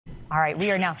All right,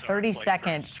 we are now 30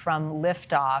 seconds from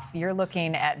liftoff. You're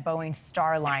looking at Boeing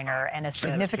Starliner and a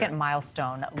significant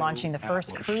milestone, launching the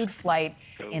first crewed flight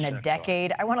in a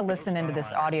decade. I want to listen into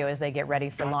this audio as they get ready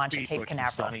for launch at Cape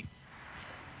Canaveral.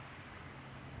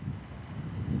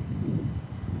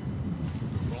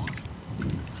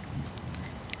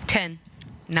 10,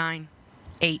 9,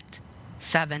 8,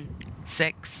 7,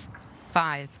 6,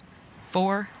 5,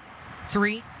 4,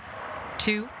 3,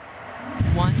 2,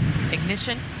 1,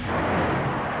 ignition,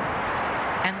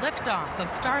 and liftoff of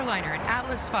Starliner and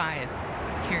Atlas V,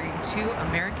 carrying two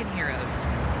American heroes,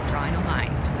 drawing a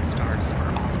line to the stars for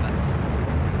all of us.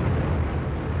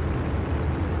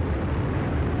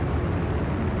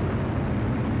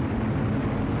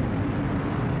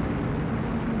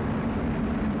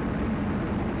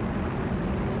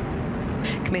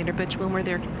 Commander Butch, Wilmore,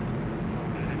 they're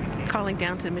calling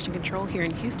down to Mission Control here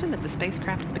in Houston that the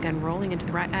spacecraft has begun rolling into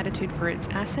the right attitude for its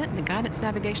ascent, and the Guidance,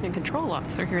 Navigation, and Control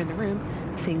Officer here in the room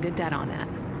seeing good data on that.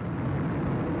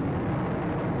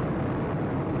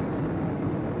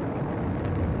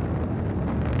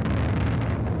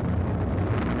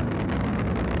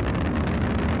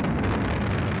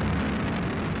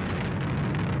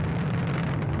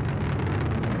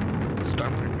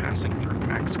 Starliner passing through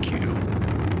max Q,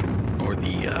 or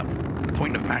the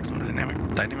point of maximum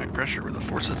dynamic pressure where the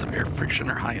forces of air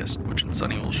friction are highest, which in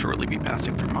Sunny will shortly be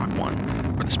passing through Mach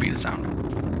 1, or the speed of sound.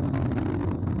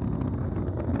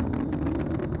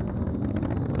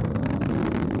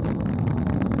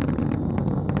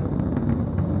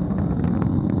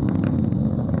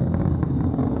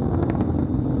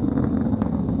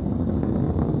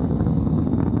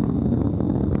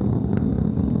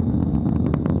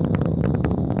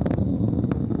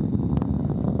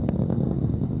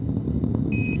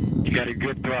 You got a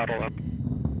good throttle up.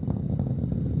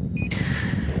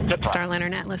 Starliner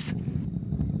and Atlas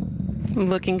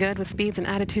looking good with speeds and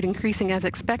attitude increasing as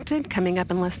expected. Coming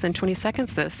up in less than 20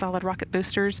 seconds, the solid rocket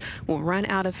boosters will run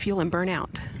out of fuel and burn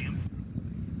out.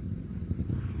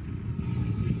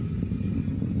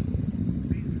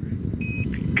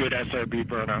 Good SRB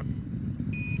burnout.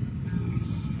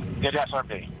 Good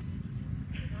SRB.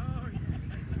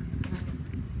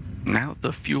 Now that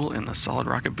the fuel in the solid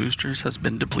rocket boosters has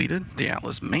been depleted, the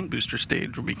Atlas main booster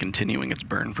stage will be continuing its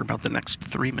burn for about the next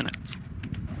 3 minutes.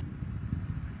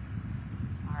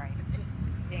 All right, just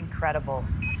incredible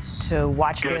to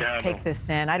watch Good this, handle. take this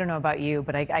in. I don't know about you,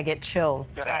 but I get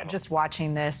chills Good handle. just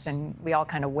watching this, and we all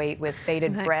kind of wait with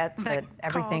bated breath that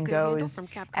everything goes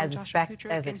as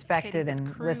expected.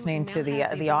 And listening to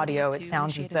the audio, it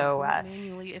sounds as though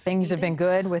things have been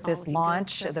good with this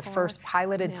launch. The first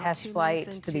piloted test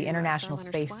flight to the International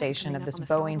Space Station of this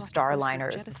Boeing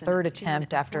Starliner is the third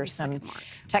attempt after some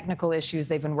technical issues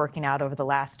they've been working out over the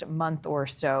last month or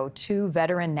so. Two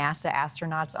veteran NASA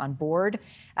astronauts on board,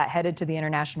 headed to the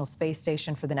International Space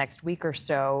Station for the next week or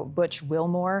so, Butch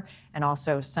Wilmore and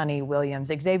also Sonny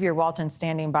Williams. Xavier Walton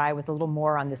standing by with a little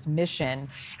more on this mission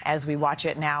as we watch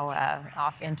it now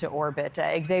off into orbit.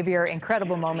 Xavier,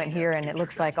 incredible moment here, and it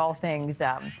looks like all things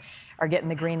are getting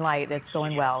the green light. It's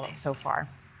going well so far.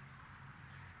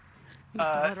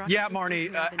 Yeah,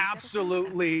 Marni,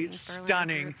 absolutely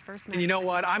stunning. And you know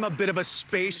what? I'm a bit of a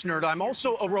space nerd. I'm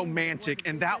also a romantic,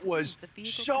 and that was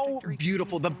so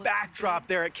beautiful. The backdrop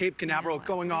there at Cape Canaveral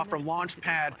going off from Launch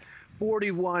Pad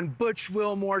 41, Butch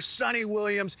Wilmore, Sonny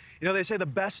Williams. You know, they say the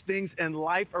best things in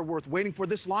life are worth waiting for.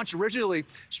 This launch originally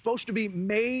supposed to be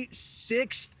May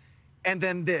 6th, and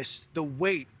then the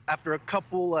wait after a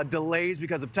couple delays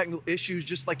because of technical issues,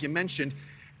 just like you mentioned.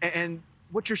 And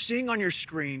what you're seeing on your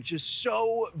screen, just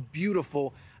so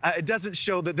beautiful. It doesn't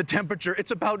show that the temperature,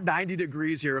 it's about 90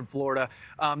 degrees here in Florida.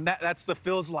 That's the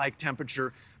feels like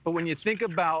temperature. But when you think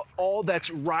about all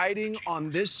that's riding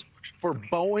on this for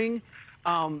Boeing,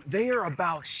 they are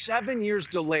about 7 years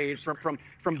delayed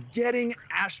from getting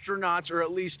astronauts, or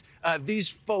at least these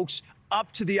folks, up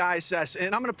to the ISS.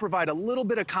 And I'm going to provide a little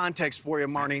bit of context for you,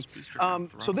 Marni.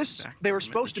 So they were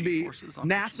supposed to be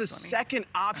NASA's second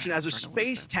option as a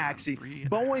space taxi.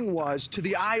 Boeing was to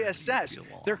the ISS.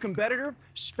 Their competitor,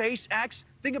 SpaceX,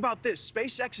 think about this.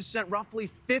 SpaceX has sent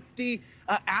roughly 50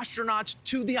 astronauts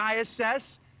to the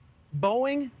ISS.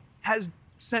 Boeing has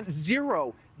sent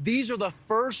 0. These are the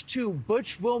first two.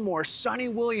 Butch Wilmore, Sonny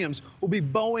Williams will be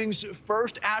Boeing's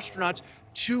first astronauts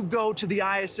to go to the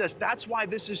ISS. That's why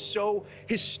this is so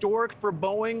historic for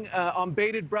Boeing. On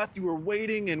bated breath, you were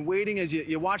waiting and waiting as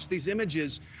you watch these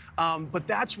images. But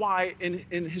that's why,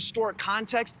 in historic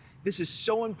context, this is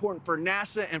so important for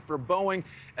NASA and for Boeing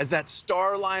as that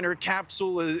Starliner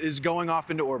capsule is going off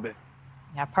into orbit.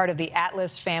 Yeah, part of the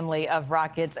Atlas family of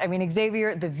rockets. I mean,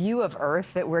 Xavier, the view of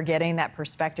Earth that we're getting, that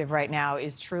perspective right now,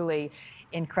 is truly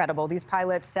incredible. These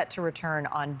pilots set to return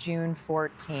on June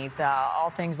 14th. All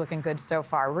things looking good so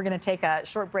far. We're going to take a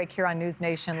short break here on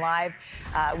NewsNation Live.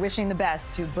 Wishing the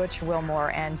best to Butch,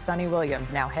 Wilmore, and Sunny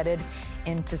Williams, now headed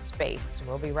into space.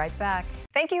 We'll be right back.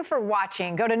 Thank you for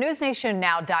watching. Go to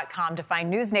newsnationnow.com to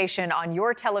find NewsNation on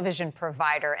your television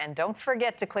provider. And don't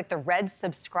forget to click the red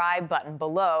subscribe button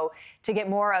below to get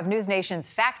more of NewsNation's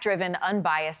fact-driven,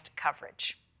 unbiased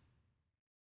coverage.